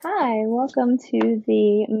Hi, welcome to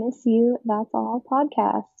the Miss You, That's All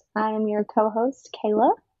podcast. I am your co-host,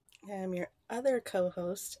 Kayla. I'm your other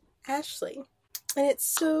co-host, Ashlee. And it's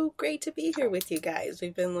so great to be here with you guys.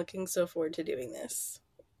 We've been looking so forward to doing this.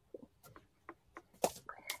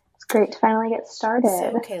 It's great to finally get started.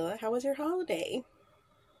 So, Kayla, how was your holiday?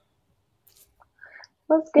 It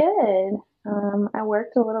was good. I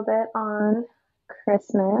worked a little bit on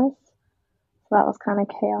Christmas, so that was kind of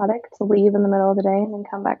chaotic to leave in the middle of the day and then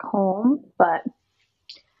come back home, but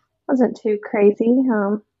it wasn't too crazy.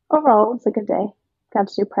 Overall, it was a good day. Got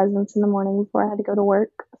to do presents in the morning before I had to go to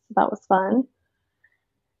work, so that was fun.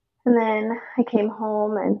 And then I came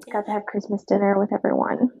home and got to have Christmas dinner with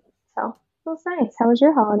everyone. So it was nice. How was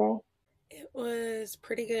your holiday? It was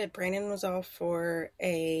pretty good. Brandon was off for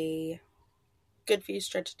a good few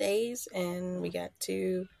stretch days, and we got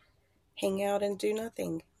to hang out and do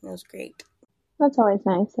nothing. It was great. That's always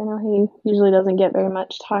nice. I know he usually doesn't get very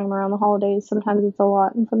much time around the holidays. Sometimes it's a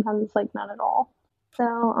lot, and sometimes it's like none at all.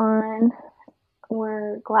 So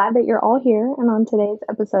we're glad that you're all here. And on today's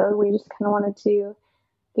episode, we just kind of wanted to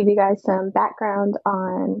give you guys some background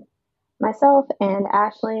on myself and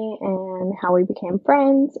Ashlee and how we became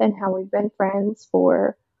friends and how we've been friends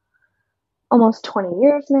for almost 20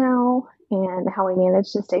 years now, and how we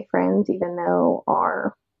managed to stay friends even though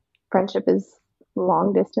our friendship is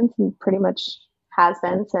long distance and pretty much has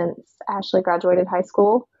been since Ashlee graduated high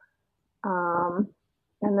school. And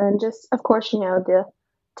then just, of course, the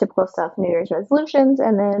typical stuff, New Year's resolutions,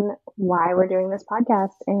 and then why we're doing this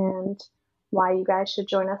podcast and why you guys should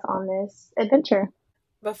join us on this adventure.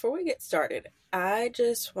 Before we get started, I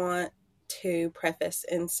just want to preface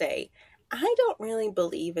and say, I don't really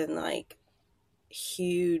believe in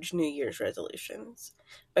huge New Year's resolutions,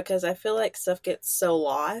 because I feel like stuff gets so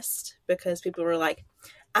lost because people are like,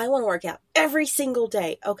 I want to work out every single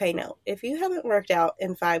day. Okay, no. If you haven't worked out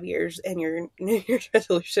in 5 years and your New Year's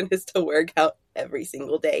resolution is to work out every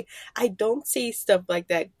single day, I don't see stuff like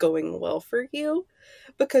that going well for you,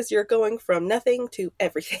 because you're going from nothing to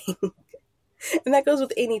everything. And that goes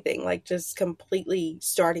with anything, like just completely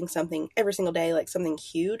starting something every single day, like something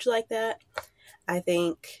huge like that, I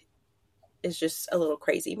think is just a little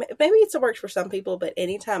crazy. Maybe it's worked for some people, but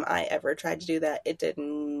anytime I ever tried to do that, it did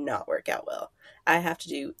not work out well. I have to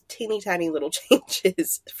do teeny tiny little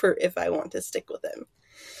changes if I want to stick with them.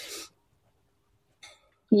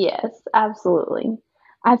 Yes, absolutely.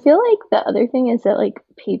 I feel like the other thing is that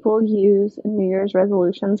people use New Year's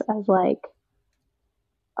resolutions as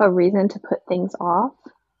a reason to put things off.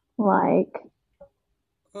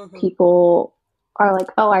 People are like,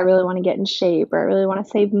 oh, I really want to get in shape, or I really want to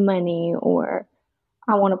save money, or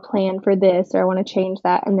I want to plan for this, or I want to change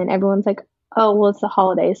that. And then everyone's like, oh, well, it's the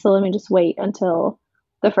holidays, so let me just wait until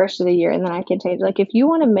the first of the year and then I can change. If you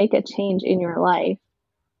want to make a change in your life,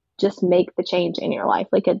 just make the change in your life.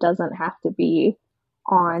 It doesn't have to be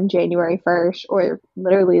on January 1st or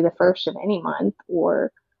literally the first of any month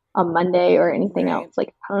or a Monday or anything else. I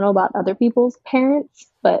don't know about other people's parents,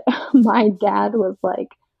 but my dad was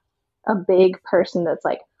a big person that's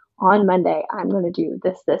on Monday, I'm going to do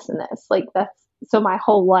this, this, and this. That's so my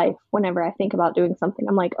whole life, whenever I think about doing something,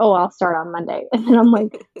 I'm like, oh, I'll start on Monday. And then I'm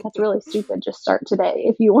like, that's really stupid. Just start today.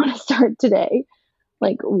 If you want to start today,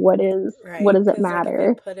 what does it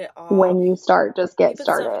matter when you start? Just get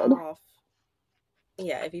started.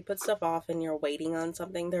 Yeah, if you put stuff off and you're waiting on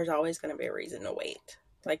something, there's always going to be a reason to wait.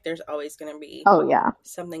 There's always going to be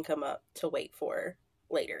something come up to wait for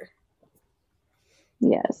later.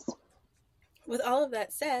 Yes. With all of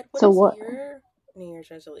that said, what is your New Year's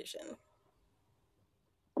resolution?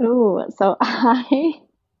 Ooh, so I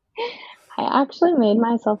actually made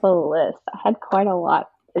myself a list. I had quite a lot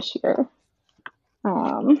this year.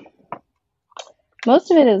 Most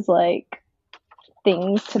of it is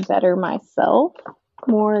things to better myself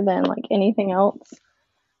more than anything else.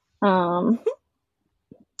 Well,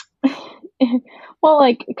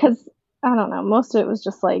 because I don't know, most of it was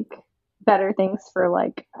just better things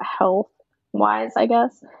for health wise, I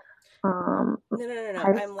guess. No.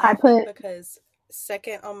 I'm laughing because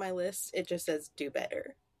second on my list, it just says do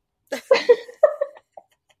better.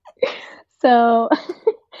 So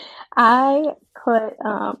I put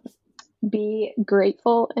be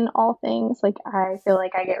grateful in all things. I feel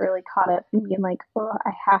like I get really caught up in being oh,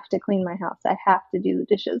 I have to clean my house. I have to do the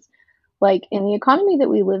dishes. In the economy that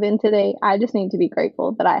we live in today, I just need to be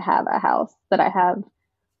grateful that I have a house, that I have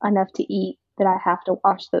enough to eat, that I have to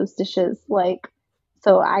wash those dishes.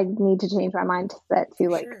 So I need to change my mindset to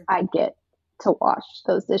Sure. I get to wash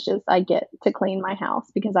those dishes. I get to clean my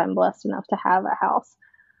house because I'm blessed enough to have a house.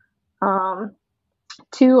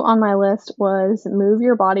 Two on my list was move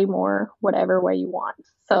your body more, whatever way you want.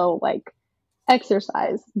 So, like,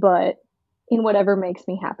 exercise, but in whatever makes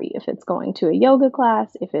me happy. If it's going to a yoga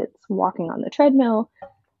class, if it's walking on the treadmill,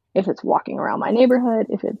 if it's walking around my neighborhood,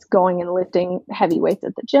 if it's going and lifting heavy weights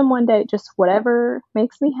at the gym one day, just whatever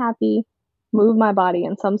makes me happy, move my body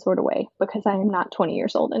in some sort of way because I am not 20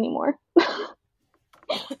 years old anymore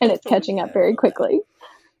and it's catching up Yeah, I very feel that. quickly.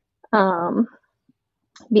 Um,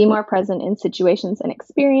 be more present in situations and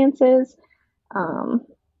experiences. Um,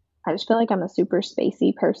 I just feel like I'm a super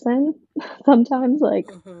spacey person. Sometimes,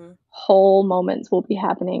 like, Hmm. whole moments will be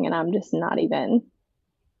happening and I'm just not even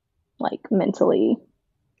like mentally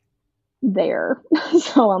there.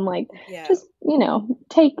 So I'm like, Yeah, just,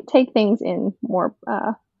 take things in more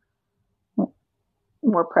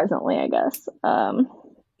presently, I guess.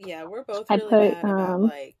 yeah, we're both I really put bad about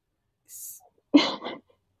like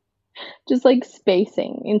just like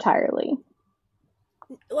spacing entirely.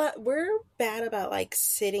 we're bad about like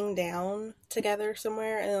sitting down together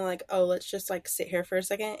somewhere and then like, oh, let's just like sit here for a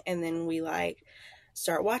second, and then we like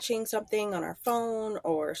start watching something on our phone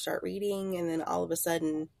or start reading, and then all of a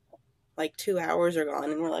sudden like 2 hours are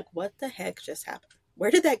gone and we're like, what the heck just happened?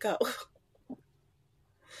 Where did that go?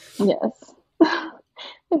 Yes.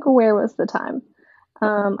 Like, where was the time?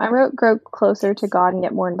 I wrote grow closer to Yes. God and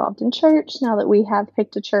get more involved in church. Now that we have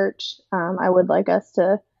picked a church, I would like us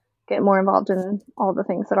to get more involved in all the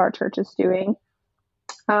things that our church is doing.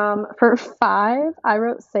 For five, I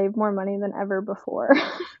wrote save more money than ever before.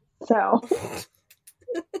 So,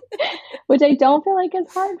 which I don't feel like is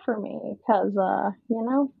hard for me because,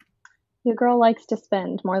 your girl likes to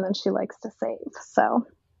spend more than she likes to save. So,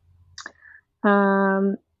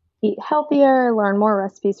 um, eat healthier, learn more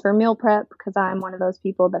recipes for meal prep because I'm one of those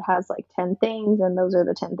people that has like 10 things, and those are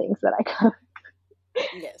the 10 things that I cook.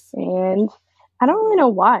 Yes. And I don't really Hmm. know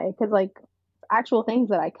why because, like, actual things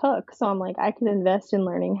that I cook. So I'm like, I could invest in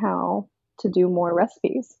learning how to do more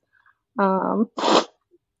recipes. Um,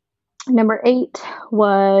 Number eight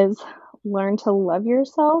was learn to love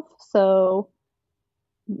yourself. So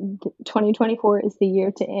 2024 is the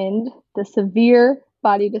year to end the severe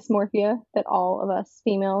body dysmorphia that all of us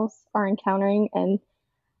females are encountering. And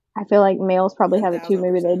I feel like males probably have it too.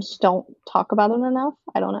 Maybe they 1000%. just don't talk about it enough.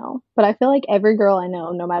 I don't know. But I feel like every girl I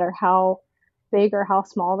know, no matter how big or how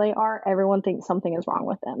small they are, everyone thinks something is wrong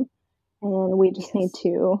with them. And we just need Yes.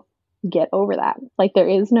 to get over that. Like, there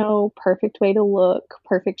is no perfect way to look,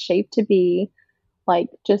 perfect shape to be. Like,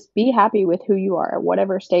 just be happy with who you are,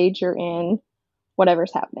 whatever stage you're in,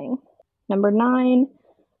 whatever's happening. Number nine,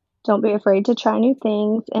 don't be afraid to try new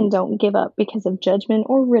things and don't give up because of judgment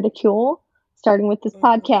or ridicule, starting with this Hmm.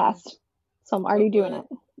 podcast. So I'm already What doing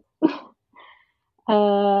would? it.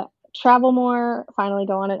 Uh, Travel more, finally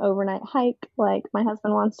go on an overnight hike like my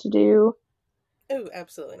husband wants to do. Oh,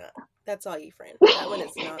 absolutely not. That's all you, friend. That one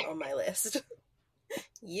is not on my list.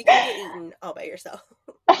 You can get eaten all by yourself.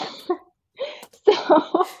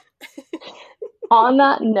 So, on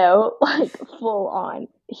that note, like, full on,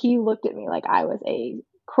 he looked at me like I was a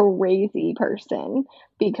crazy person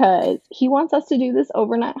because he wants us to do this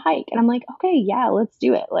overnight hike. And I'm like, okay, yeah, let's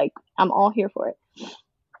do it. Like, I'm all here for it.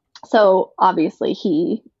 So, obviously,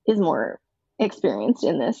 he is more experienced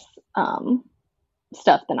in this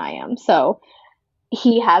stuff than I am. So,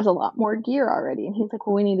 he has a lot more gear already. And he's like,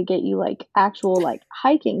 well, we need to get you like actual like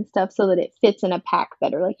hiking stuff so that it fits in a pack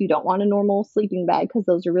better. Like, you don't want a normal sleeping bag because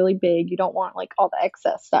those are really big. You don't want like all the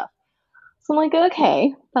excess stuff. So I'm like,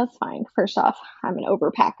 okay, that's fine. First off, I'm an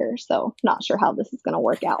overpacker, so not sure how this is going to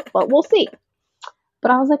work out, but we'll see.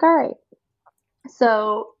 But I was like, all right.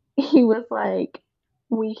 So he was like,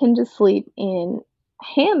 we can just sleep in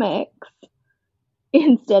hammocks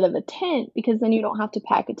instead of a tent because then you don't have to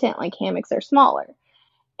pack a tent. Like, hammocks are smaller.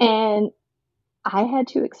 And I had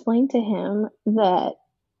to explain to him that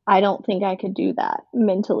I don't think I could do that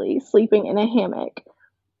mentally, sleeping in a hammock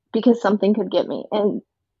because something could get me. And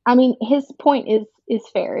I mean, his point is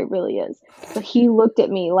fair, it really is. But he looked at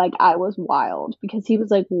me like I was wild because he was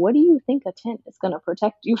like, "What do you think a tent is going to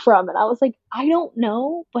protect you from?" And I was like, "I don't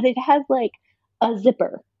know, but it has like a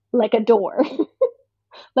zipper, like a door.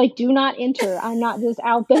 Like, do not enter. I'm not just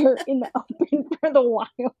out there in the open for the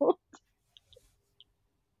wild."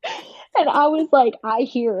 And I was like, I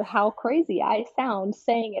hear how crazy I sound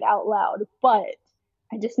saying it out loud, but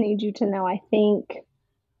I just need you to know I think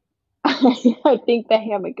I think the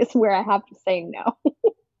hammock is where I have to say no.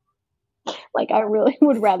 Like, I really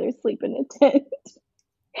would rather sleep in a tent.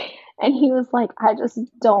 And he was like, I just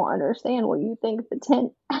don't understand what you think the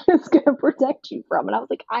tent is going to protect you from. And I was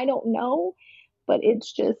like, I don't know, but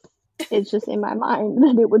it's just in my mind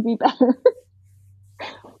that it would be better.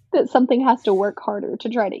 that something has to work harder to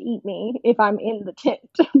try to eat me if I'm in the tent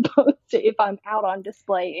opposed to if I'm out on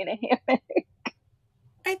display in a hammock.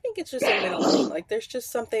 I think it's just a mental thing. Like there's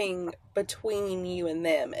just something between you and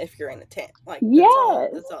them if you're in a tent. Like that's all.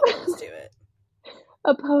 Yes, That's all there is to it.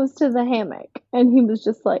 opposed to the hammock. And he was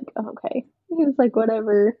just like, okay. He was like,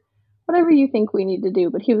 whatever you think we need to do.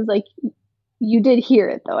 But he was like, you did hear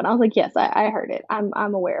it though. And I was like, yes, I heard it.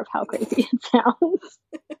 I'm aware of how crazy it sounds.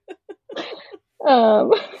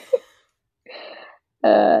 Um,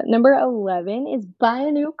 Number 11 is buy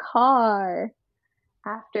a new car.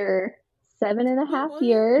 After 7.5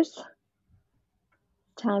 years,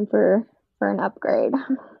 time for an upgrade.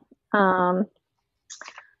 Um,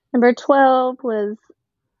 Number 12 was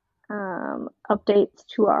updates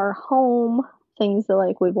to our home, things that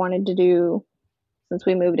like we've wanted to do since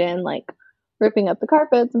we moved in, like ripping up the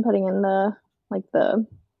carpets and putting in the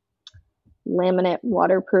laminate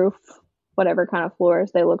waterproof whatever kind of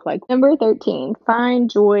floors they look like. Number 13, find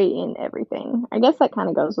joy in everything. I guess that kind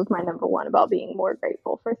of goes with my number one about being more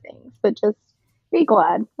grateful for things, but just be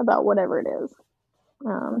glad about whatever it is.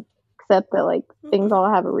 Except that like things all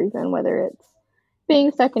have a reason, whether it's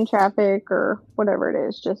being stuck in traffic or whatever it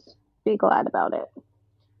is, just be glad about it.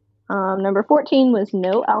 Number 14 was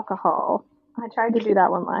no alcohol. I tried to do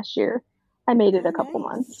that one last year. I made it a couple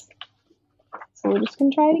months. So we're just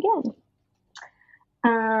going to try it again.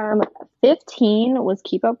 15 was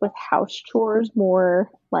keep up with house chores more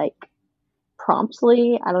like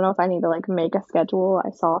promptly. I don't know if I need to like make a schedule.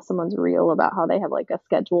 I saw someone's reel about how they have like a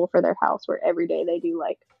schedule for their house where every day they do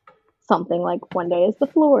like something, like one day is the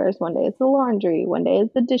floors, one day is the laundry, one day is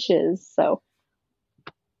the dishes. So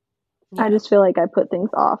I just feel like I put things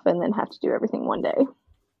off and then have to do everything one day.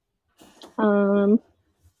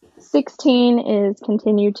 16 is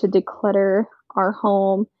continue to declutter our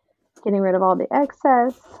home, getting rid of all the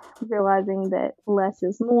excess, realizing that less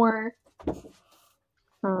is more.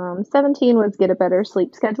 17 was get a better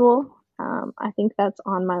sleep schedule. I think that's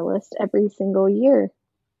on my list every single year.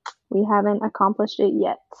 We haven't accomplished it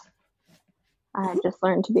yet. I just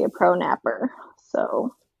learned to be a pro napper,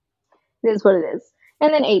 so it is what it is.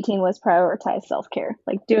 And then 18 was prioritize self-care,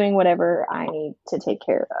 like doing whatever I need to take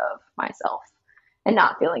care of myself and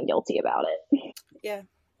not feeling guilty about it. Yeah,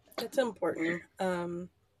 that's important.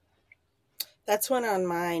 That's one on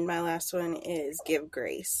mine. My last one is give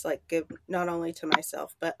grace, like give not only to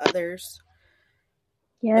myself but others.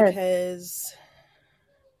 Yes. Because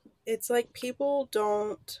it's like people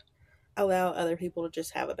don't allow other people to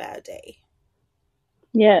just have a bad day.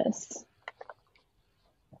 Yes.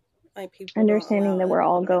 Like people Understanding that we're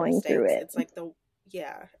all going through it. It's like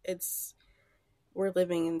we're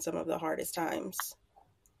living in some of the hardest times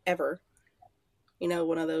ever. You know,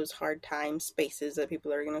 one of those hard time spaces that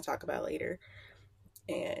people are going to talk about later.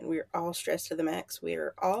 And we're all stressed to the max.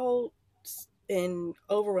 We're all in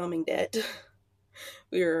overwhelming debt.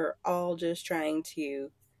 We're all just trying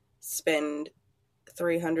to spend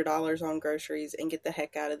 $300 on groceries and get the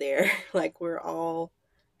heck out of there. Like we're all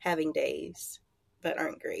having days that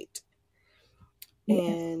aren't great.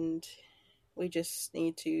 Yes. And we just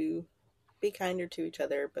need to be kinder to each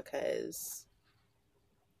other because,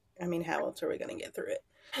 I mean, how else are we going to get through it?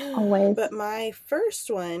 Always. But my first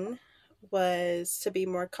one was to be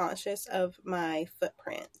more conscious of my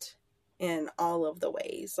footprint in all of the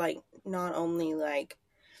ways. Like, not only like,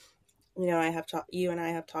 you know, you and I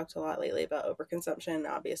have talked a lot lately about overconsumption,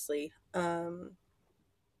 obviously.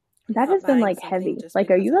 That has been like heavy.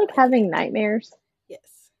 Like, are you like having nightmares?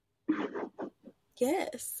 Yes.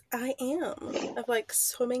 Yes, I am. Of like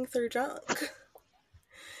swimming through junk.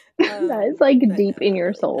 That is like deep in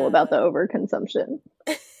your soul about the overconsumption.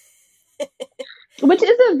 Which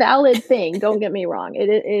is a valid thing. Don't get me wrong. It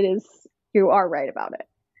is. You are right about it.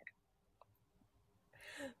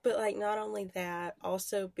 But like, not only that,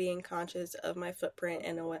 also being conscious of my footprint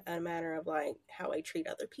in a matter of like how I treat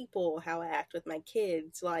other people, how I act with my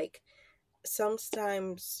kids. Like,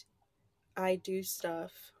 sometimes I do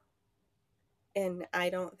stuff and I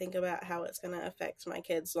don't think about how it's going to affect my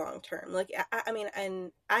kids long term. Like, I mean,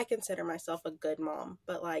 and I consider myself a good mom,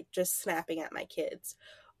 but like just snapping at my kids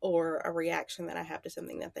or a reaction that I have to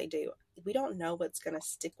something that they do, we don't know what's going to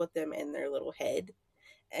stick with them in their little head.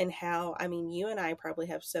 And how, I mean, you and I probably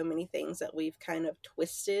have so many things that we've kind of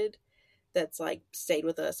twisted that's like stayed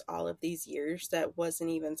with us all of these years that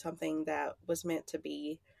wasn't even something that was meant to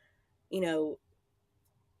be, you know,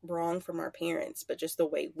 wrong from our parents, but just the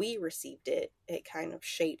way we received it, it kind of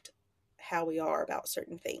shaped how we are about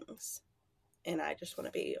certain things. And I just want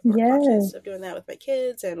to be more conscious of doing that with my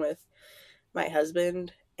kids and with my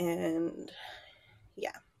husband. And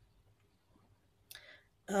yeah.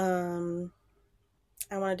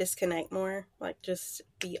 I want to disconnect more, like just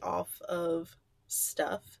be off of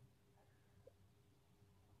stuff,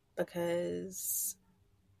 because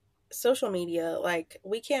social media, like,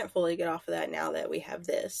 we can't fully get off of that now that we have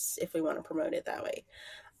this if we want to promote it that way.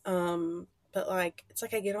 But like, it's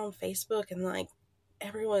like I get on Facebook and like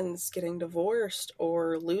everyone's getting divorced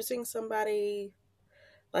or losing somebody,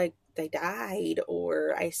 like they died,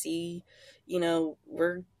 or I see,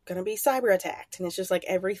 we're gonna be cyber attacked, and it's just like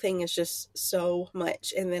everything is just so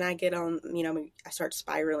much. And then I get on, I start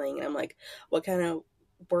spiraling, and I'm like, what kind of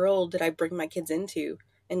world did I bring my kids into?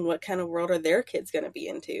 And what kind of world are their kids gonna be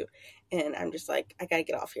into? And I'm just like, I gotta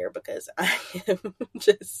get off here because I am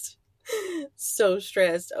just so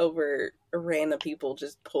stressed over random people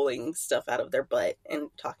just pulling stuff out of their butt and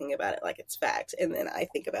talking about it like it's fact. And then I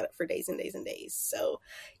think about it for days and days and days. So,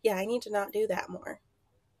 yeah, I need to not do that more.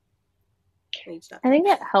 I need to not I do think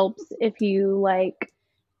that. it helps if you like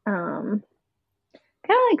um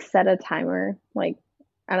kind of like set a timer, like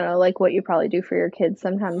I don't know, like what you probably do for your kids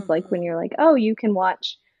sometimes, like Mm-hmm. when you're like, oh, you can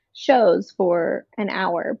watch shows for an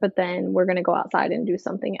hour, but then we're going to go outside and do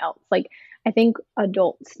something else. Like, I think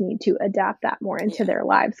adults need to adapt that more into Yeah. their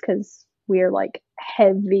lives because we're like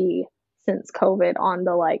heavy since COVID on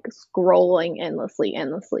the like scrolling endlessly,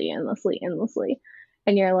 endlessly, endlessly, endlessly.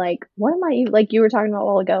 And you're like, what am I, like you were talking about a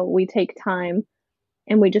while ago, we take time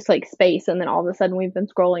and we just like space and then all of a sudden we've been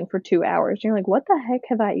scrolling for 2 hours. And you're like, what the heck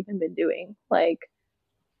have I even been doing? Like,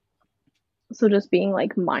 so just being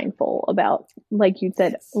like mindful about, like you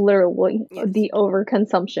said, Yes. literally Yes. the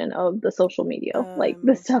overconsumption of the social media, like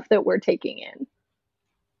the Um, stuff that we're taking in.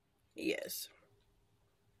 yes.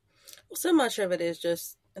 Well, so much of it is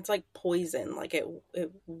just, it's like poison. Like it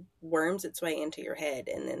worms its way into your head,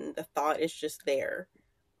 and then the thought is just there,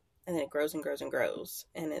 and then it grows and grows and grows,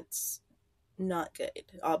 and it's not good,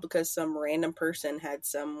 all because some random person had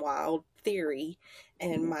some wild theory,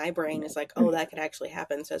 and my brain is like, oh, that could actually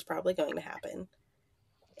happen, so it's probably going to happen.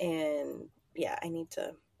 And yeah, I need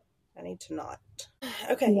to not.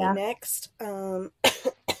 Okay, Yeah. next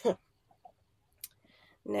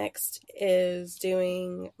is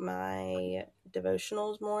doing my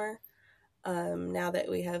devotionals more. Now that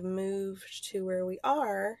we have moved to where we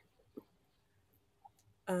are,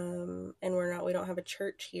 and we don't have a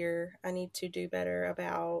church here, I need to do better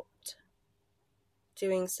about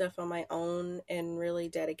doing stuff on my own and really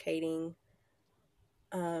dedicating,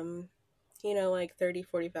 um, like 30,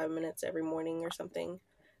 45 minutes every morning or something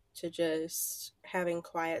to just having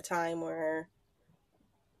quiet time where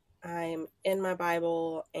I'm in my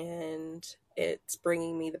Bible and it's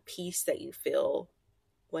bringing me the peace that you feel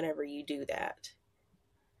whenever you do that.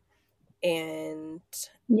 And I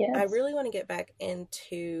Yes. really want to get back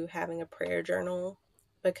into having a prayer journal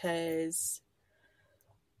because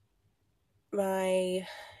my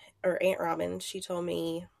or Aunt Robin, she told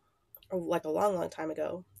me like a long, long time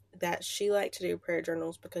ago that she liked to do prayer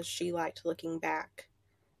journals because she liked looking back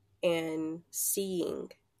and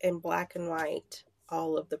seeing in black and white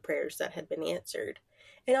all of the prayers that had been answered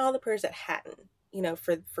and all the prayers that hadn't,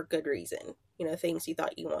 for good reason, things you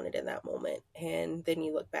thought you wanted in that moment. And then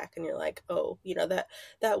you look back and you're like, oh,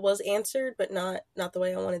 that was answered, but not the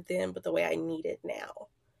way I wanted then, but the way I need it now.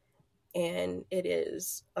 And it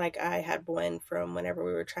is like I had one from whenever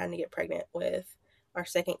we were trying to get pregnant with our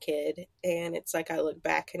second kid, and it's like I look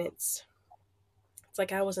back and it's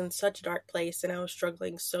like I was in such a dark place and I was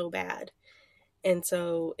struggling so bad. And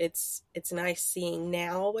so it's nice seeing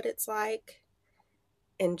now what it's like,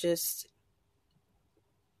 and just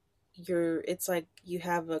it's like you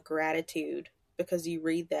have a gratitude because you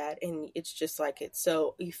read that, and it's just like, it's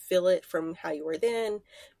so, you feel it from how you were then,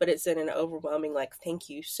 but it's in an overwhelming like, thank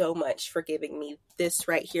you so much for giving me this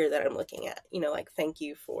right here that I'm looking at, like, thank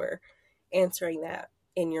you for answering that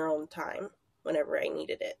in your own time whenever I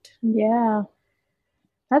needed it. Yeah.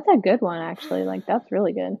 That's a good one, actually. Like, that's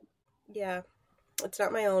really good. Yeah, it's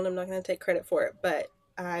not my own. I'm not going to take credit for it, but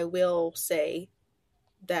I will say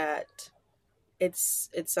that it's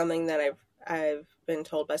something that I've been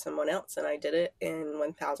told by someone else, and I did it, and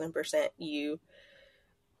 1000% you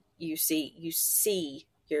see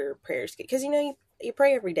your prayers, because you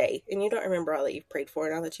pray every day and you don't remember all that you've prayed for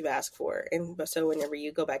and all that you've asked for. And so whenever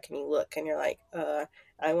you go back and you look and you're like,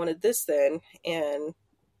 I wanted this then, and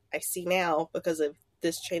I see now because of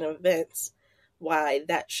this chain of events why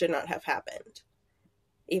that should not have happened,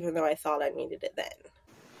 even though I thought I needed it then.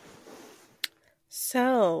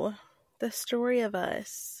 So, the story of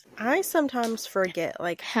us. I sometimes forget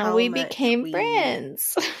like How how we much became we,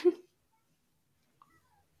 friends.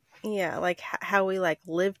 yeah, like how we like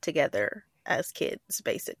lived together as kids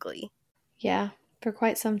basically. Yeah. for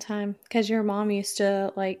quite some time because your mom used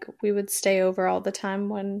to, like, we would stay over all the time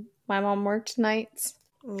when my mom worked nights.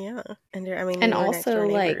 Yeah. And I mean, And we were next door also,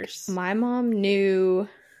 like, neighbors. my mom knew,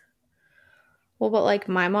 well, but like,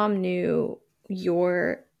 my mom knew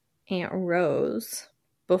your Aunt Rose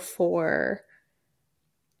before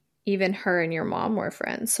even her and your mom were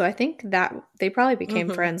friends. So I think that they probably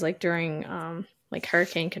became friends like during like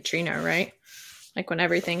Hurricane Katrina, right? Like when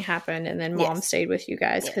everything happened and then mom Yes. stayed with you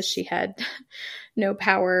guys because Yes. she had no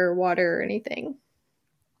power or water or anything.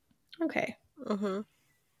 Okay.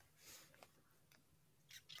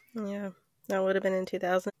 Yeah. That would have been in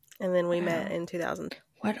 2000. And then we met in 2000.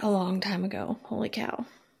 What a long time ago. Holy cow.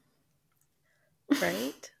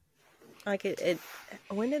 Right? Like it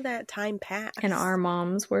when did that time pass? And our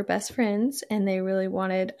moms were best friends and they really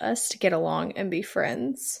wanted us to get along and be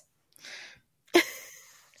friends.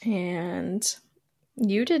 And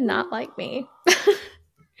you did not like me.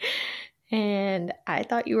 And I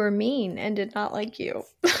thought you were mean and did not like you.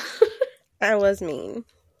 I was mean.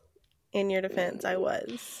 In your defense, I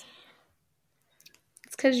was.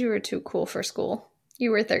 It's because you were too cool for school.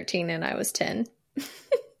 You were 13 and I was 10.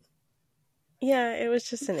 Yeah, it was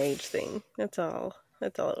just an age thing. That's all.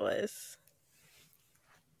 That's all it was.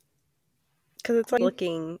 Because it's like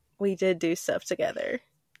looking, we did do stuff together.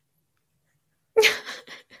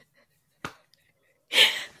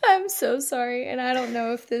 I'm so sorry, and I don't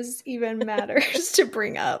know if this even matters to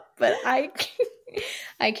bring up, but I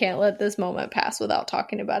can't let this moment pass without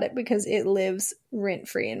talking about it because it lives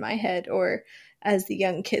rent-free in my head, or as the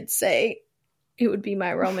young kids say, it would be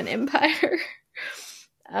my Roman Empire.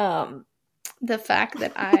 The fact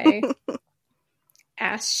that I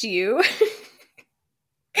asked you,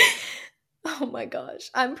 oh my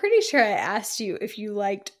gosh, I'm pretty sure I asked you if you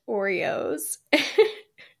liked Oreos.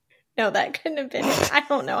 No, that couldn't have been it. I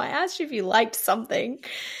don't know. I asked you if you liked something,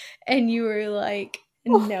 and you were like,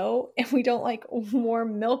 no, and we don't like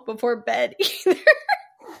warm milk before bed either.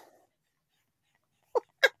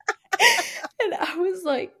 And I was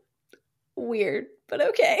like, weird, but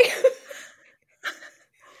okay.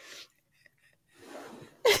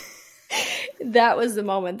 That was the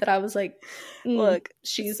moment that I was like, look,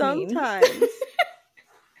 she's sometimes. Mean.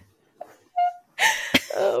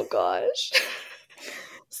 Oh gosh.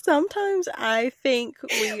 Sometimes I think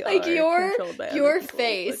we like are controlled by your other people.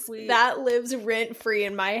 face that lives rent free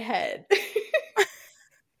in my head.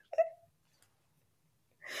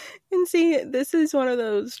 And see, this is one of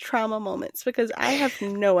those trauma moments because I have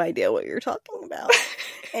no idea what you're talking about,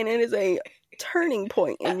 and it is a turning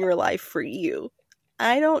point in your life for you.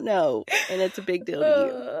 I don't know, and it's a big deal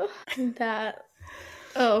to you.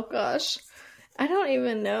 Oh gosh. I don't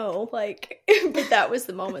even know, like, but that was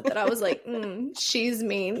the moment that I was like, she's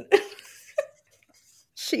mean.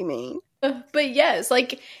 She mean. But yes,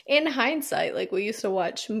 like, in hindsight, like, we used to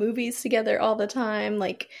watch movies together all the time,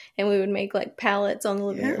 like, and we would make, like, pallets on the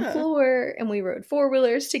living room floor, and we rode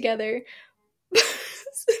four-wheelers together.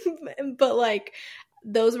 But, like,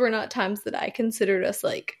 those were not times that I considered us,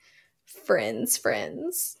 like, friends.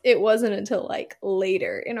 It wasn't until, like,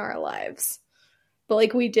 later in our lives. But,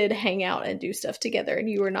 like, we did hang out and do stuff together, and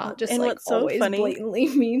you were not just, like, always blatantly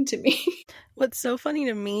mean to me. What's so funny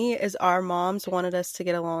to me is our moms wanted us to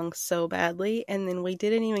get along so badly, and then we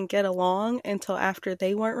didn't even get along until after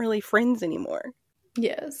they weren't really friends anymore.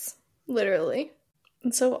 Yes, literally.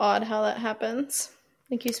 It's so odd how that happens.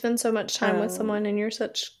 Like, you spend so much time with someone, and you're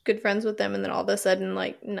such good friends with them, and then all of a sudden,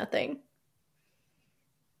 like, nothing.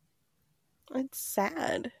 It's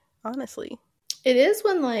sad, honestly. It is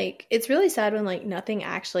when, like, it's really sad when, like, nothing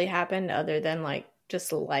actually happened other than, like,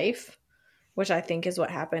 just life, which I think is what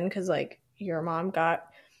happened because, like, your mom got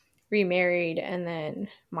remarried and then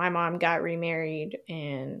my mom got remarried,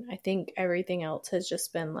 and I think everything else has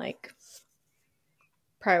just been, like,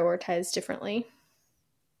 prioritized differently.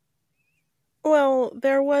 Well,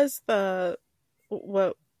 there was there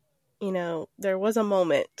was a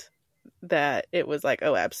moment that it was like,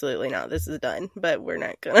 oh, absolutely not, this is done, but we're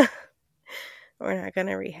not gonna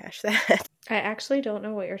rehash that. I actually don't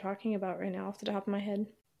know what you're talking about right now off the top of my head.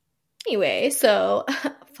 Anyway, so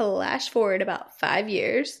flash forward about 5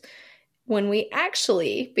 years when we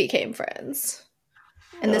actually became friends.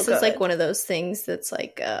 And this is like one of those things that's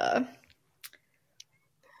like I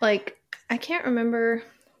can't remember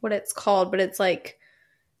what it's called, but it's like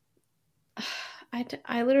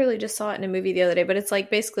I literally just saw it in a movie the other day, but it's like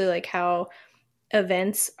basically like how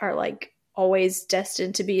events are like always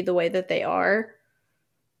destined to be the way that they are.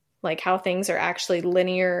 Like how things are actually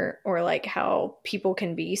linear, or like how people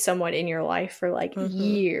can be somewhat in your life for like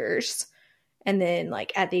years. And then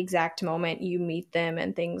like at the exact moment you meet them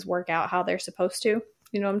and things work out how they're supposed to.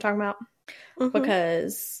 You know what I'm talking about? Mm-hmm.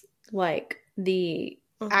 because like the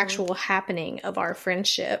Mm-hmm. actual happening of our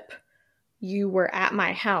friendship, you were at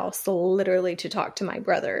my house literally to talk to my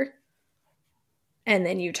brother, and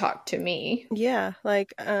then you talked to me. Yeah,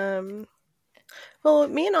 like well,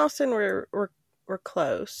 me and Austin were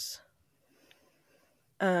close.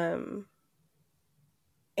 Um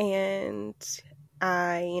and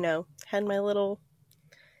I, had my little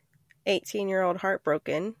 18-year-old heart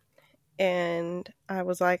broken, and I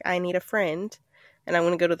was like, I need a friend, and I'm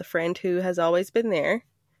going to go to the friend who has always been there,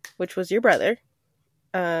 which was your brother.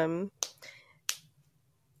 Um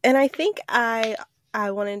and I think I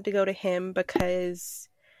wanted to go to him because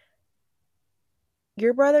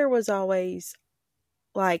your brother was always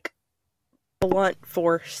like blunt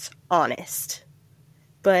force honest,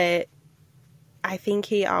 but I think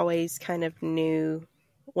he always kind of knew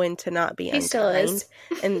when to not be He still unkind.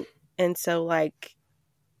 is. And so like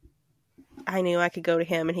I knew I could go to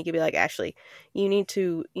him and he could be like, Ashlee, you need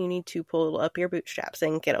to pull up your bootstraps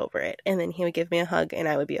and get over it. And then he would give me a hug and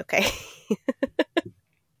I would be okay.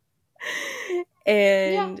 Yeah,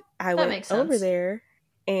 And I that went makes over sense. there,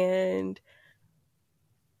 and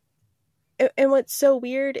what's so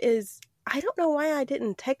weird is I don't know why I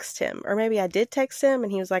didn't text him. Or maybe I did text him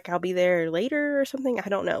and he was like, I'll be there later or something. I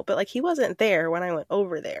don't know. But like he wasn't there when I went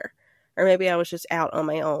over there. Or maybe I was just out on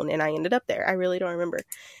my own and I ended up there. I really don't remember.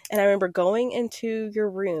 And I remember going into your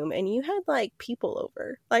room and you had like people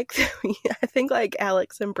over. Like I think like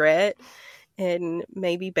Alex and Brett and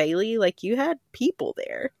maybe Bailey. Like you had people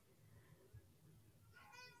there.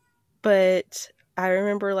 But I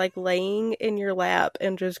remember like laying in your lap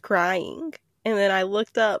and just crying. And then I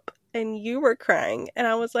looked up and you were crying. And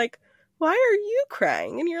I was like, why are you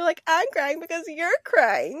crying? And you're like, I'm crying because you're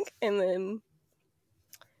crying. And then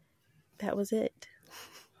that was it.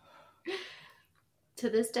 To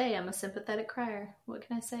this day, I'm a sympathetic crier. What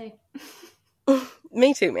can I say?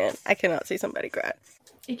 Me too, man. I cannot see somebody cry.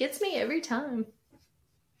 It gets me every time.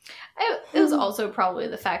 It was also probably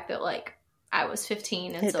the fact that like I was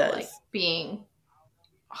 15, and It so like does. being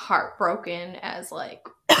heartbroken as like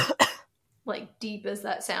deep as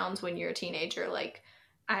that sounds when you're a teenager, like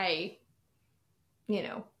I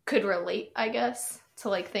could relate, I guess, to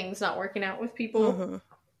like things not working out with people. Mm-hmm.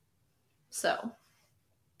 So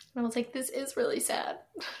I was like, this is really sad.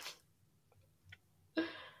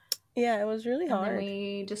 Yeah, it was really And then hard.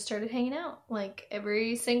 we just started hanging out like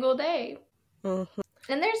every single day. Mm-hmm.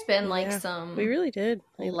 And there's been like Yeah, we some really did.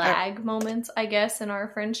 lag moments, I guess, in our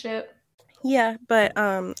friendship. Yeah, but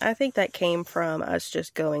I think that came from us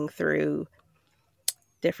just going through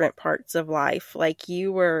different parts of life. Like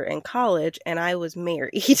you were in college and I was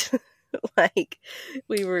married. Like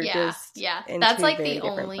we were Yeah, just yeah. in That's two like very the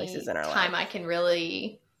different places only in our time I life. can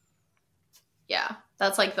really, yeah.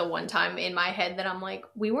 That's like the one time in my head that I'm like,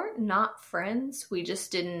 we weren't not friends. We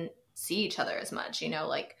just didn't see each other as much,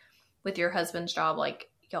 like with your husband's job, like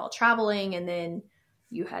y'all traveling, and then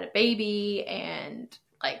you had a baby, and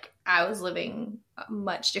like I was living a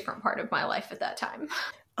much different part of my life at that time.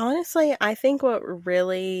 Honestly, I think what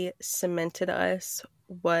really cemented us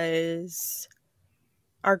was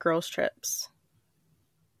our girls' trips.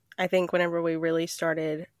 I think whenever we really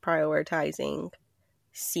started prioritizing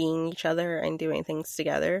seeing each other and doing things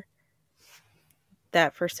together,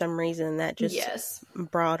 that for some reason that just Yes.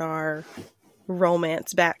 brought our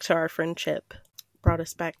romance back to our friendship, brought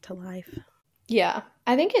us back to life. Yeah.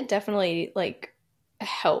 I think it definitely like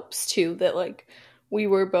helps too that like we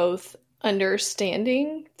were both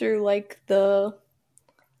understanding through like the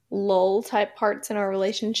lull type parts in our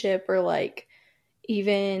relationship, or like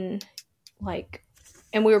even like,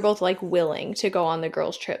 and we were both like willing to go on the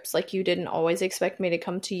girls trips. Like you didn't always expect me to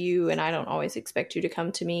come to you, and I don't always expect you to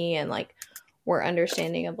come to me, and like we're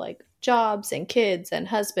understanding of like jobs and kids and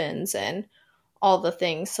husbands and all the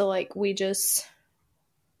things. So like we just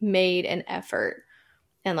made an effort.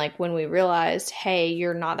 And like when we realized, hey,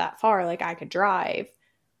 you're not that far, like I could drive,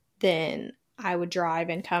 then I would drive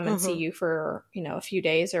and come and see Mm-hmm. you for, a few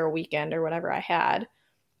days or a weekend or whatever I had.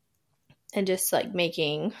 And just like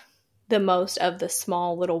making the most of the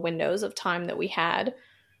small little windows of time that we had.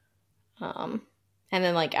 Um, and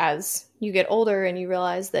then like as you get older and you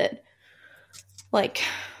realize that like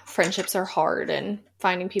friendships are hard and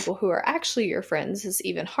finding people who are actually your friends is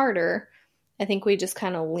even harder, I think we just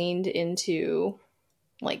kind of leaned into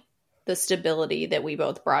like the stability that we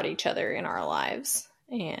both brought each other in our lives,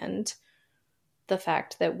 and the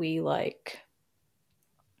fact that we like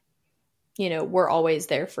we're always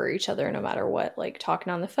there for each other no matter what, like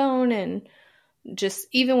talking on the phone, and just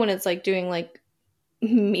even when it's like doing like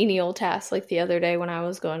menial tasks, like the other day when I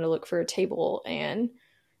was going to look for a table and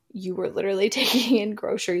you were literally taking in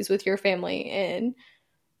groceries with your family and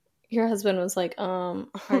your husband was like, are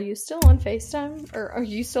you still on FaceTime? Or are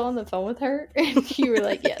you still on the phone with her? And you were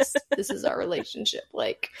like, yes, this is our relationship.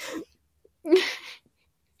 Like, I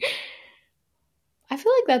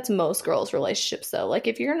feel like that's most girls' relationships, though. Like,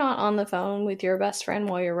 if you're not on the phone with your best friend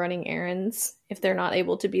while you're running errands, if they're not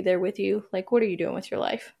able to be there with you, like, what are you doing with your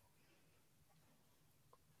life?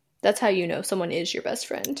 That's how you know someone is your best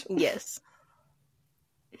friend. Yes.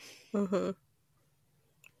 And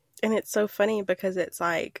it's so funny because it's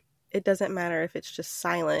like, it doesn't matter if it's just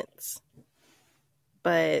silence,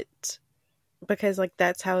 but because like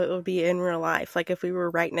that's how it would be in real life. Like if we were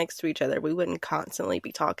right next to each other, we wouldn't constantly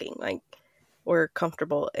be talking. Like we're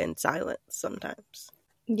comfortable in silence sometimes.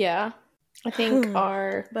 Yeah. I think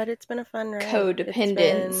our but it's been a fun ride.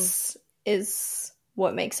 Codependence is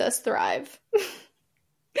what makes us thrive.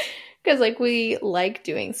 Because like we like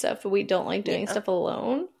doing stuff, but we don't like doing stuff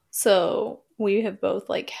alone. So we have both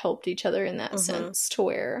like helped each other in that sense to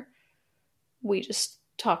where we just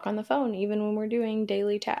talk on the phone even when we're doing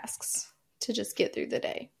daily tasks to just get through the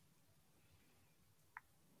day.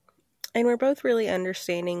 And we're both really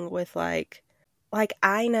understanding with like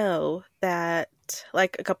I know that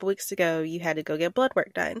like a couple weeks ago you had to go get blood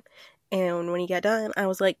work done. And when you got done, I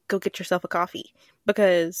was like, go get yourself a coffee.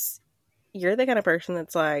 Because you're the kind of person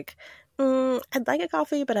that's like, I'd like a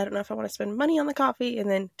coffee, but I don't know if I want to spend money on the coffee. And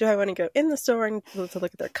then do I want to go in the store and to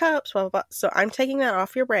look at their cups, blah, blah, blah. So I'm taking that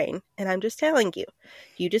off your brain. And I'm just telling you,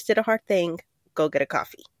 you just did a hard thing. Go get a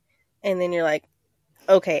coffee. And then you're like,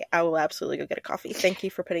 okay, I will absolutely go get a coffee. Thank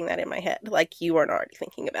you for putting that in my head. Like you weren't already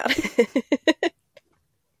thinking about it.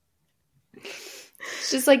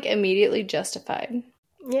 It's just like immediately justified.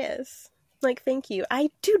 Yes. Like, thank you.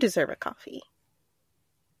 I do deserve a coffee.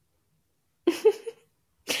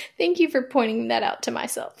 Thank you for pointing that out to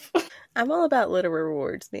myself. I'm all about little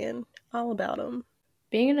rewards, man. All about them.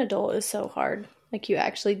 Being an adult is so hard. Like, you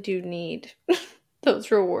actually do need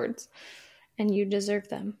those rewards. And you deserve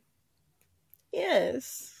them.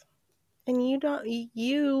 Yes. And you don't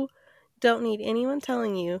need anyone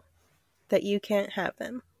telling you that you can't have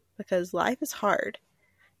them. Because life is hard.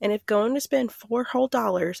 And if going to spend $4 whole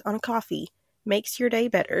on a coffee makes your day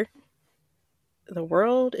better, the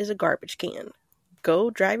world is a garbage can.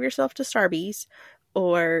 Go drive yourself to Starbucks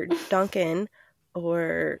or Dunkin'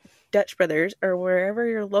 or Dutch Brothers or wherever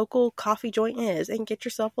your local coffee joint is and get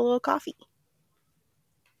yourself a little coffee.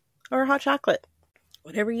 Or a hot chocolate.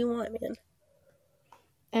 Whatever you want, man.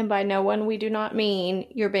 And by no one, we do not mean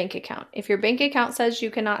your bank account. If your bank account says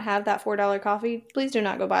you cannot have that $4 coffee, please do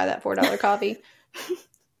not go buy that $4 coffee.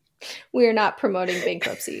 We are not promoting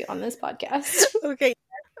bankruptcy on this podcast. Okay.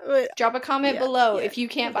 Drop a comment below. If you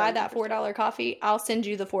can't buy that $4 coffee, I'll send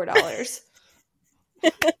you the $4.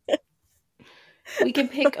 We can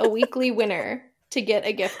pick a weekly winner to get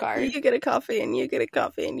a gift card. You get a coffee and you get a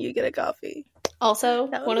coffee and you get a coffee. Also,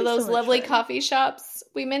 one of those lovely coffee shops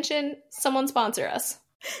we mentioned, someone sponsor us.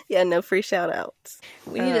 Yeah, no free shout outs.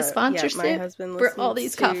 We need a sponsorship for all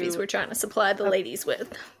these coffees we're trying to supply the ladies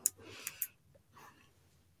with.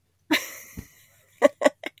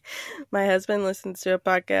 My husband listens to a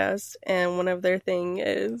podcast, and one of their thing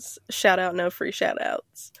is shout out, no free shout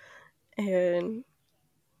outs. And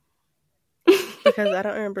because I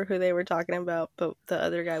don't remember who they were talking about, but the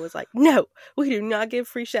other guy was like, no, we do not give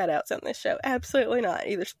free shout outs on this show. Absolutely not.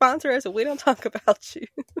 Either sponsor us or we don't talk about you.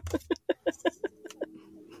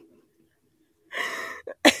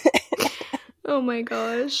 Oh my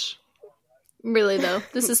gosh. Really though,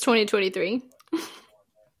 this is 2023.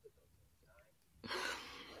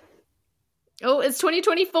 Oh, it's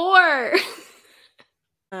 2024.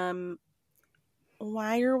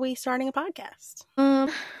 Why are we starting a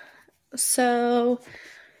podcast? So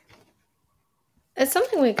it's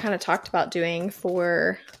something we kind of talked about doing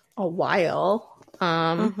for a while.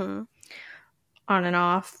 On and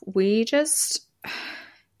off.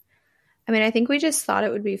 I think we just thought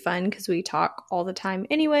it would be fun because we talk all the time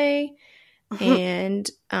anyway. And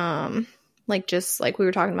just like we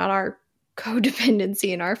were talking about our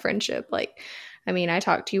codependency in our friendship. Like, I mean, I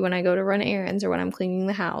talk to you when I go to run errands or when I'm cleaning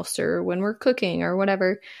the house or when we're cooking or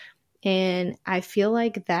whatever. And I feel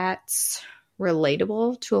like that's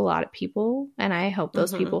relatable to a lot of people. And I hope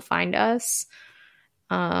those people find us.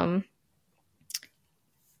 Because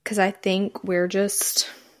I think we're just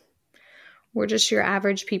your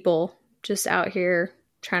average people just out here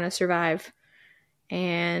trying to survive.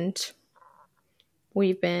 And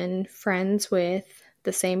we've been friends with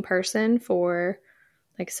the same person for,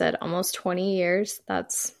 like I said, almost 20 years.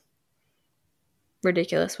 That's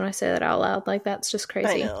ridiculous when I say that out loud. Like, that's just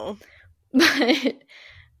crazy. I know. But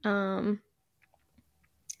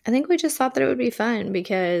I think we just thought that it would be fun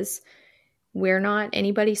because we're not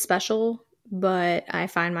anybody special, but I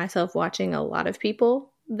find myself watching a lot of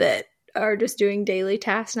people that are just doing daily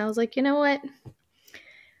tasks. And I was like, you know what?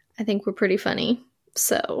 I think we're pretty funny.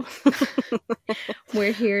 So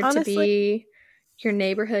we're here to Honestly, be your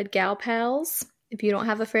neighborhood gal pals. If you don't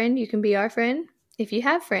have a friend, you can be our friend. If you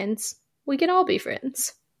have friends, we can all be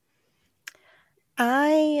friends.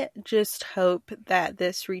 I just hope that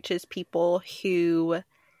this reaches people who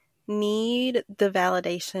need the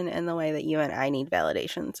validation in the way that you and I need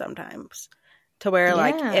validation sometimes. To where,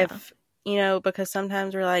 like, Yeah. if, you know, because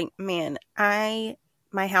sometimes we're like, man,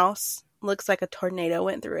 my house looks like a tornado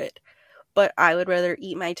went through it, but I would rather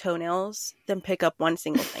eat my toenails than pick up one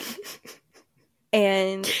single thing.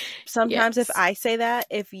 And sometimes if Yes. I say that,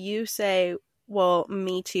 if you say, well,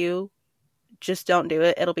 me too, just don't do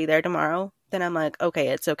it, it'll be there tomorrow, then I'm like, okay,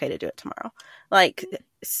 it's okay to do it tomorrow. Like,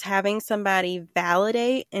 having somebody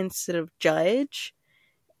validate instead of judge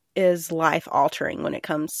is life altering when it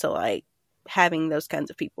comes to like having those kinds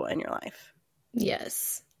of people in your life.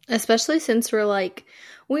 Yes. Especially since we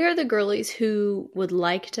are the girlies who would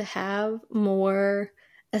like to have more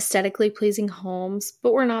aesthetically pleasing homes,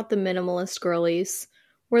 but we're not the minimalist girlies.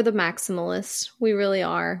 We're the maximalists. We really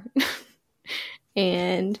are.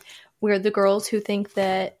 And we're the girls who think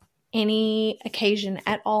that any occasion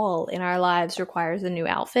at all in our lives requires a new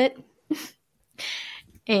outfit.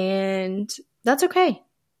 And that's okay.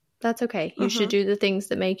 That's okay. You should do the things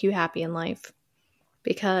that make you happy in life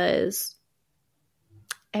because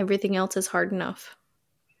everything else is hard enough.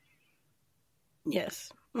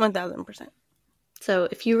 Yes, 1000%. So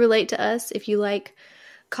if you relate to us, if you like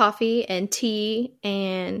coffee and tea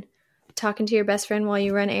and talking to your best friend while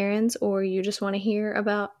you run errands, or you just want to hear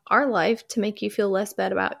about our life to make you feel less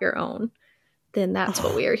bad about your own, then that's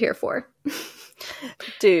what we are here for.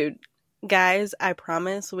 Dude, guys, I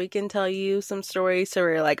promise we can tell you some stories so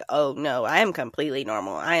we're like, oh no, I am completely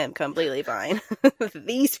normal. I am completely fine.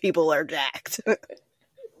 These people are jacked.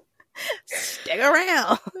 Stick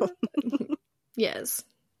around. Yes.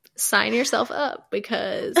 Sign yourself up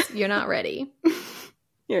because you're not ready.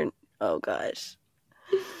 Oh gosh.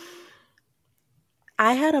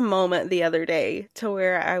 I had a moment the other day to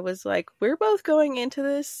where I was like, we're both going into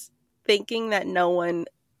this thinking that no one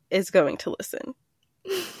is going to listen.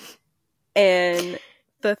 And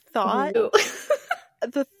the thought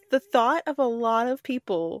the thought of a lot of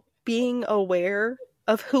people being aware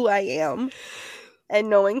of who I am and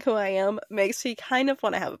knowing who I am makes me kind of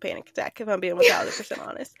want to have a panic attack, if I'm being 1000%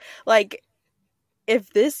 honest. Like, if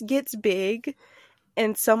this gets big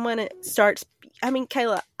and someone starts, I mean,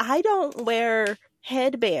 Kayla, I don't wear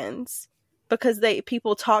headbands because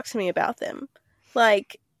people talk to me about them.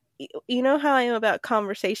 Like, you know how I am about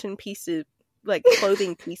conversation pieces, like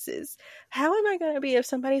clothing pieces. How am I going to be if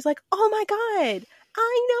somebody's like, oh my God,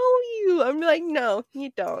 I know you? I'm like, no,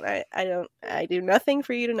 you don't. I don't. I do nothing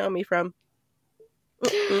for you to know me from.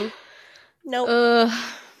 Nope.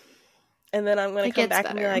 And then I'm going to come back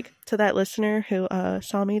and be like, to that listener who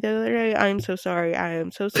saw me the other day, I'm so sorry. I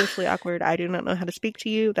am so socially awkward. I do not know how to speak to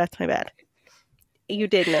you. That's my bad. You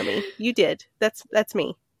did know me. You did. That's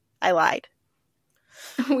me. I lied.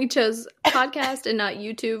 We chose podcast and not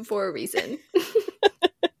YouTube for a reason.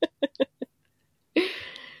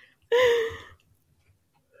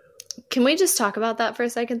 Can we just talk about that for a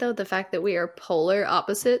second, though? The fact that we are polar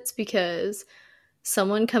opposites, because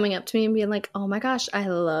someone coming up to me and being like, oh my gosh, I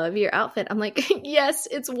love your outfit. I'm like, yes,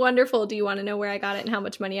 it's wonderful. Do you want to know where I got it and how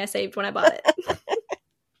much money I saved when I bought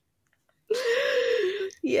it?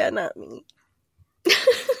 Yeah, not me.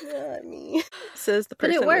 Not me. Says the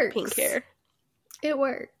person with pink hair. It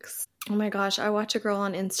works. Oh my gosh, I watch a girl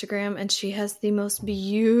on Instagram and she has the most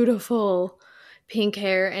beautiful pink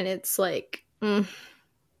hair, and it's like,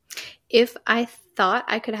 if I thought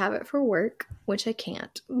I could have it for work, which I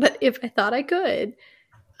can't, but if I thought I could,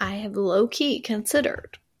 I have low-key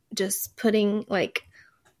considered just putting, like,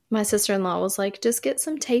 my sister-in-law was like, just get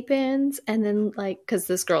some tape-ins, and then, like, because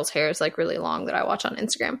this girl's hair is, like, really long that I watch on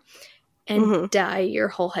Instagram, and dye your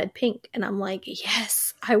whole head pink. And I'm like,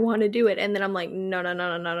 yes, I want to do it. And then I'm like,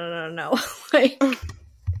 no. Like,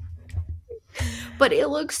 but it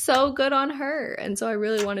looks so good on her. And so I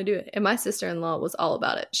really want to do it. And my sister-in-law was all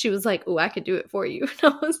about it. She was like, oh, I could do it for you.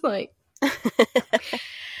 And I was like,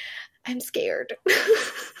 I'm scared.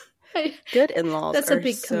 Good in-laws. That's a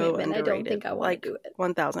big so commitment. Underrated. I don't think I want to do it.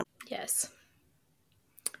 1000. Yes.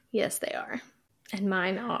 Yes, they are. And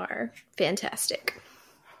mine are fantastic.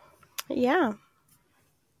 Yeah.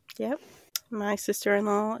 Yep. My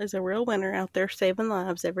sister-in-law is a real winner out there saving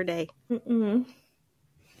lives every day.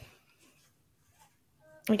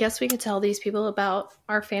 I guess we could tell these people about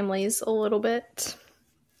our families a little bit.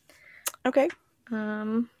 Okay.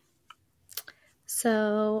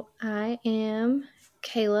 So I am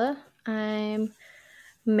Kayla. I'm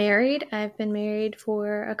married. I've been married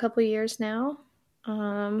for a couple years now.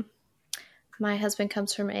 My husband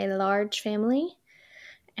comes from a large family,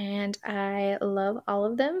 and I love all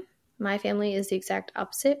of them. My family is the exact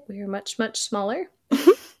opposite. We are much, much smaller.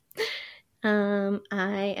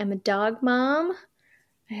 I am a dog mom.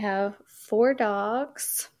 I have 4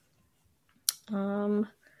 dogs, 2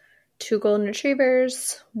 golden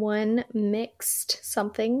retrievers, 1 mixed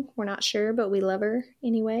something. We're not sure, but we love her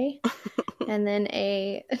anyway. And then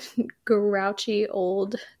a grouchy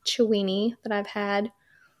old Chiweenie that I've had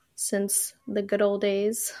since the good old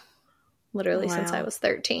days, literally since I was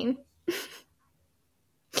 13.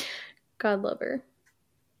 God love her.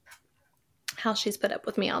 How she's put up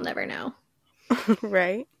with me, I'll never know.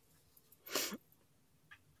 Right.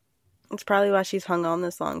 It's probably why she's hung on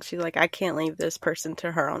this long. She's like, I can't leave this person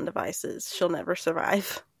to her own devices. She'll never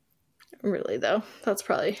survive. Really, though, that's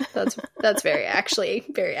very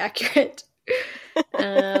accurate.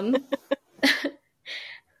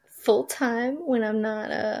 Full time when I'm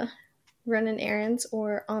not running errands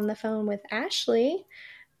or on the phone with Ashlee,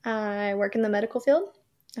 I work in the medical field.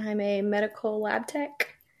 I'm a medical lab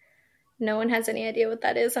tech. No one has any idea what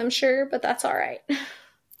that is, I'm sure, but that's all right.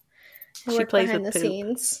 I work behind the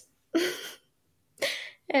scenes.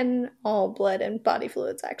 And all blood and body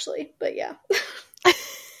fluids, actually. But yeah.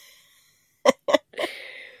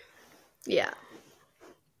 Yeah.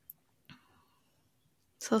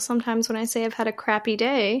 So sometimes when I say I've had a crappy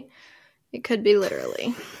day, it could be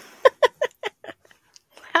literally.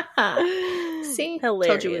 See? Hilarious.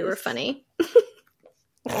 Told you we were funny.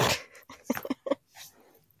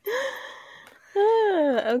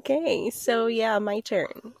 Okay, so yeah, my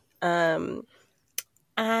turn.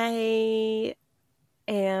 I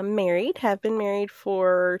am married, have been married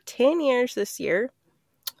for 10 years this year.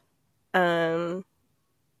 A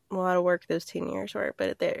lot of work those 10 years were,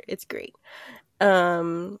 but it's great.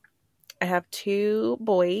 I have 2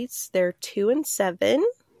 boys. They're 2 and 7.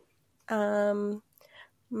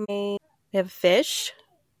 We have a fish.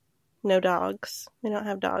 No dogs. We don't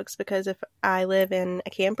have dogs because if I live in a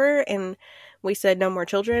camper and we said no more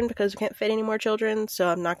children because we can't fit any more children, so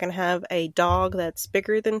I'm not going to have a dog that's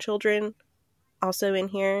bigger than children also in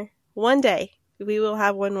here. One day. We will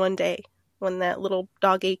have one day when that little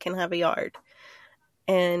doggy can have a yard.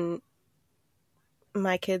 And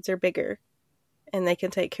my kids are bigger and they can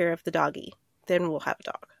take care of the doggy. Then we'll have a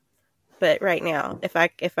dog. But right now, if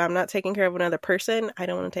I'm not taking care of another person, I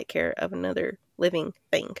don't want to take care of another living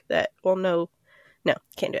thing that, well, no,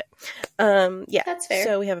 can't do it. Yeah. That's fair.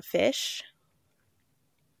 So we have a fish.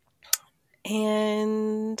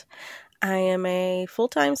 And I am a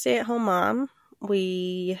full-time stay-at-home mom.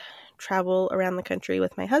 We travel around the country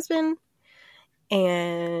with my husband,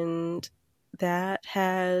 and that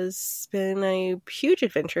has been a huge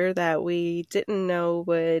adventure that we didn't know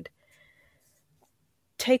would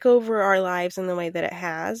take over our lives in the way that it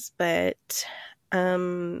has, but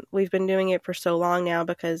we've been doing it for so long now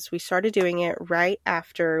because we started doing it right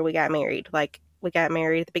after we got married. Like, we got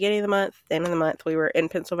married at the beginning of the month, the end of the month we were in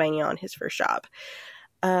Pennsylvania on his first job.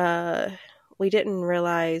 We didn't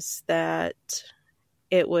realize that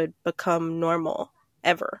it would become normal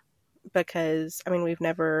ever because, I mean, we've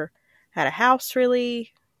never had a house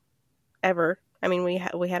really ever. I mean, we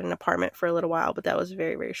had an apartment for a little while, but that was a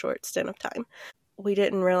very, very short stint of time. We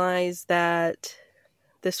didn't realize that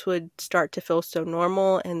this would start to feel so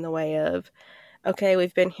normal in the way of, okay,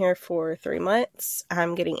 we've been here for 3 months.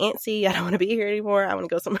 I'm getting antsy. I don't want to be here anymore. I want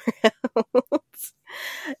to go somewhere else.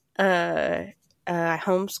 I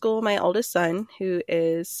homeschool my oldest son, who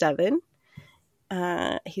is 7.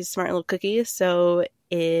 He's a smart little cookie, so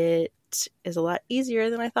it is a lot easier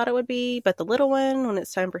than I thought it would be. But the little one, when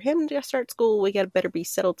it's time for him to start school, we better be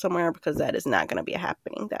settled somewhere because that is not going to be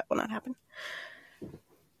happening. That will not happen.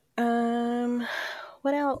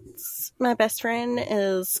 What else? My best friend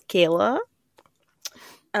is Kayla.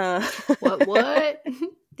 What?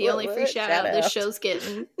 The only free shout out this show's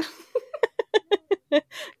getting.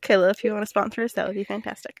 Kayla, if you want to sponsor us, that would be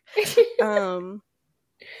fantastic.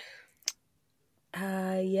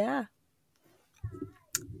 Yeah.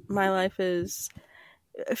 My life is,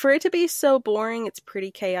 for it to be so boring, it's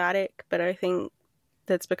pretty chaotic, but I think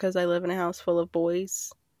that's because I live in a house full of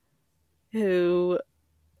boys who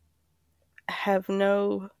have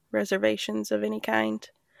no reservations of any kind.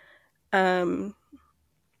 But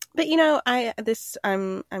you know,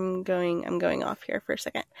 I'm going off here for a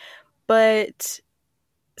second. But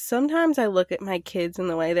sometimes I look at my kids and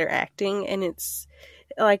the way they're acting, and it's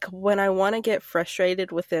like when I want to get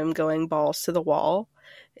frustrated with them going balls to the wall,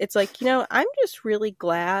 it's like, I'm just really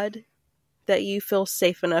glad that you feel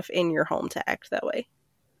safe enough in your home to act that way.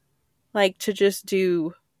 Like to just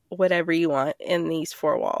do whatever you want in these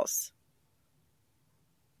four walls.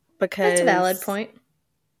 Because that's a valid point.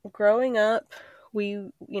 Growing up,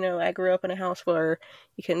 I grew up in a house where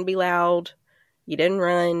you couldn't be loud, you didn't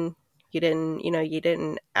run, you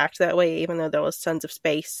didn't act that way, even though there was tons of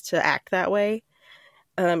space to act that way.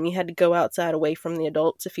 You had to go outside away from the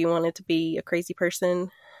adults if you wanted to be a crazy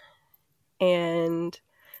person. And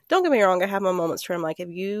don't get me wrong, I have my moments where I'm like, if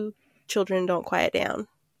you children don't quiet down,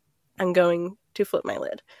 I'm going to flip my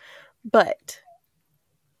lid. But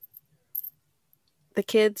the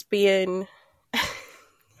kids being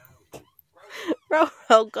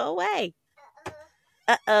Roro, go away.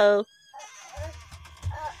 Uh-oh.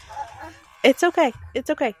 It's okay. It's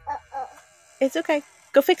okay. It's okay.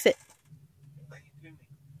 Go fix it.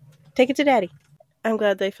 Take it to daddy. I'm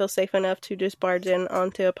glad they feel safe enough to just barge in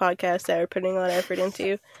onto a podcast that we're putting a lot of effort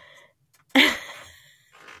into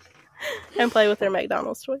and play with their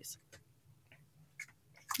McDonald's toys.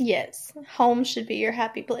 Yes, home should be your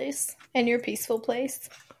happy place and your peaceful place.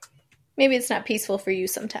 Maybe it's not peaceful for you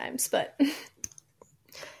sometimes, but...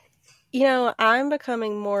 I'm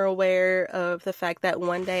becoming more aware of the fact that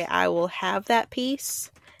one day I will have that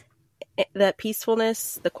peace, that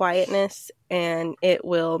peacefulness, the quietness, and it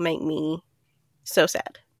will make me so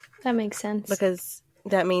sad. That makes sense. Because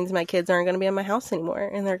that means my kids aren't going to be in my house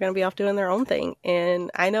anymore, and they're going to be off doing their own thing.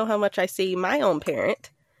 And I know how much I see my own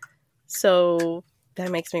parent, so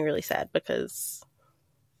that makes me really sad because,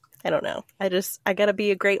 I don't know. I got to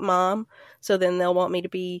be a great mom, so then they'll want me to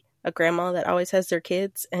be a grandma that always has their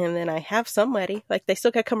kids, and then I have somebody. Like, they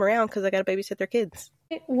still got to come around because I got to babysit their kids.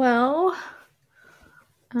 Well,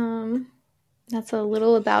 that's a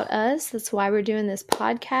little about us. That's why we're doing this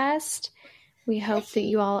podcast. We hope that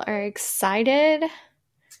you all are excited,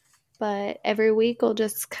 but every week will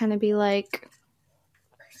just kind of be like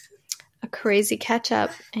a crazy catch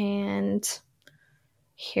up and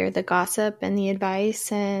hear the gossip and the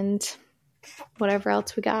advice and whatever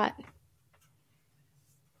else we got.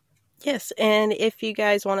 Yes, and if you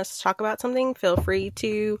guys want us to talk about something, feel free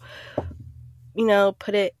to,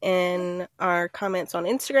 put it in our comments on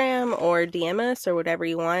Instagram or DM us or whatever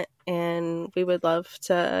you want, and we would love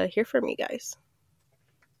to hear from you guys.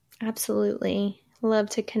 Absolutely. Love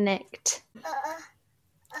to connect.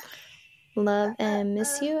 Love and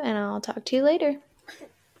miss you, and I'll talk to you later.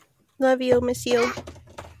 Love you, miss you.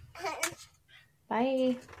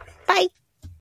 Bye. Bye.